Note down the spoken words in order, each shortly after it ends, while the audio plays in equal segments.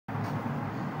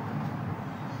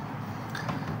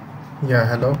Yeah,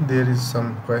 hello. There is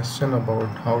some question about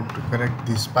how to correct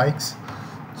these spikes.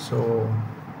 So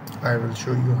I will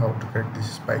show you how to correct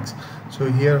these spikes. So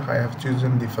here I have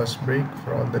chosen the first break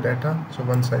for all the data. So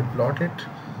once I plot it,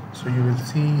 so you will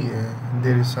see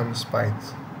there is some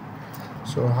spikes.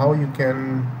 So how you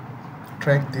can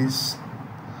track this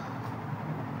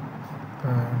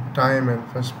time and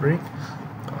first break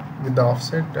with the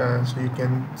offset, so you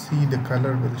can see the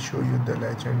color will show you the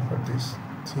legend for this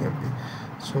CMP.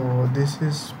 So this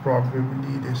is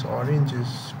probably this orange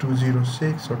is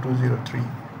 206 or 203.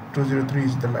 203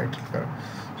 is the light color.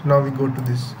 So now we go to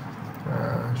this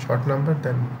short number,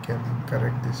 then we can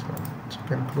correct this one. So you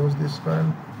can close this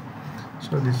one.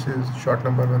 So this is short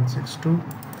number 162.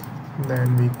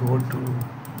 Then we go to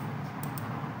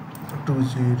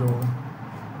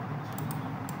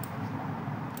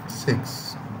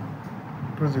 206,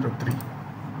 203.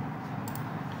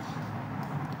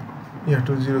 Yeah,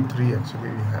 203 actually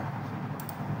we have.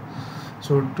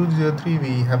 So 203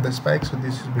 we have the spike, so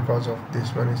this is because of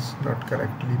this one is not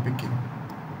correctly picking.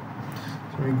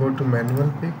 So we go to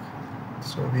manual pick,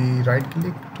 so we right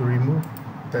click to remove,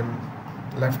 then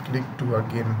left click to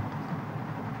again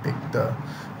pick the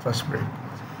first break.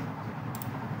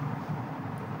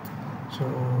 So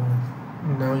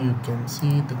now you can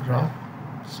see the graph.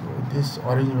 So this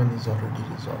orange one is already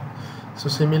resolved. So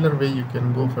similar way you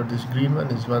can go for this green one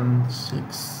is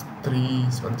 163,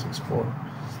 164.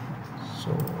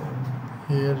 So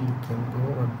here you can go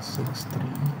 163.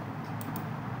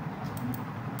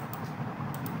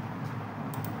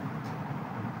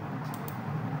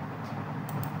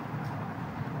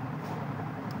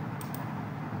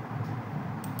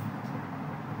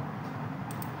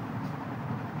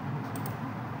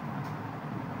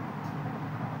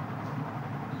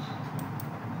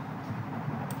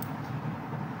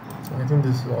 I think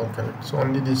this is all correct. So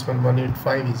only this one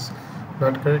 185 is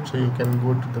not correct, so you can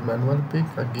go to the manual pick.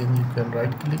 Again you can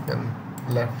right click and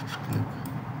left click.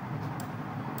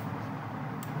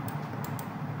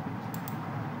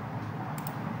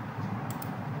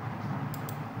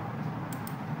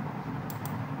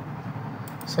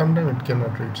 Sometimes it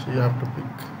cannot read, so you have to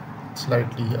pick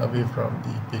slightly away from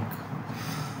the pick.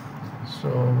 So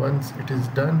once it is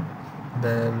done,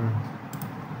 then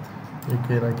you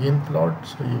can again plot,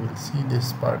 so you will see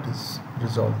this part is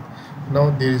resolved.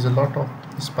 Now there is a lot of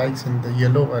spikes in the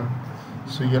yellow one,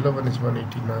 so yellow one is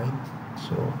 189,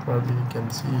 so probably you can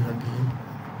see again.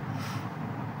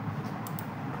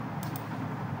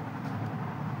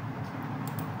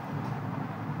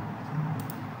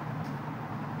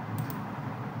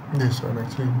 This one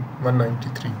actually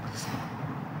 193.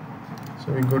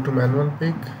 So we go to manual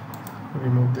pick,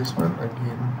 remove this one,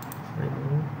 again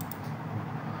remove,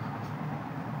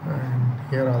 and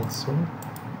here also.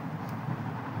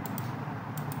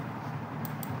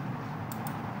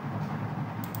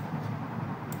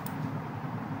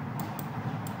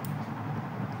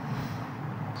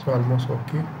 So almost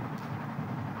okay.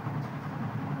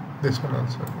 This one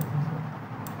also.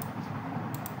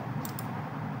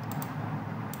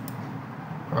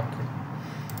 Okay.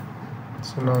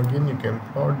 So now again you can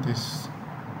plot this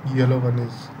yellow one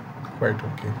is quite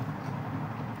okay.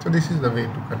 So this is the way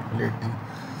to calculate the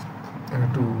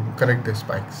to correct the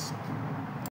spikes.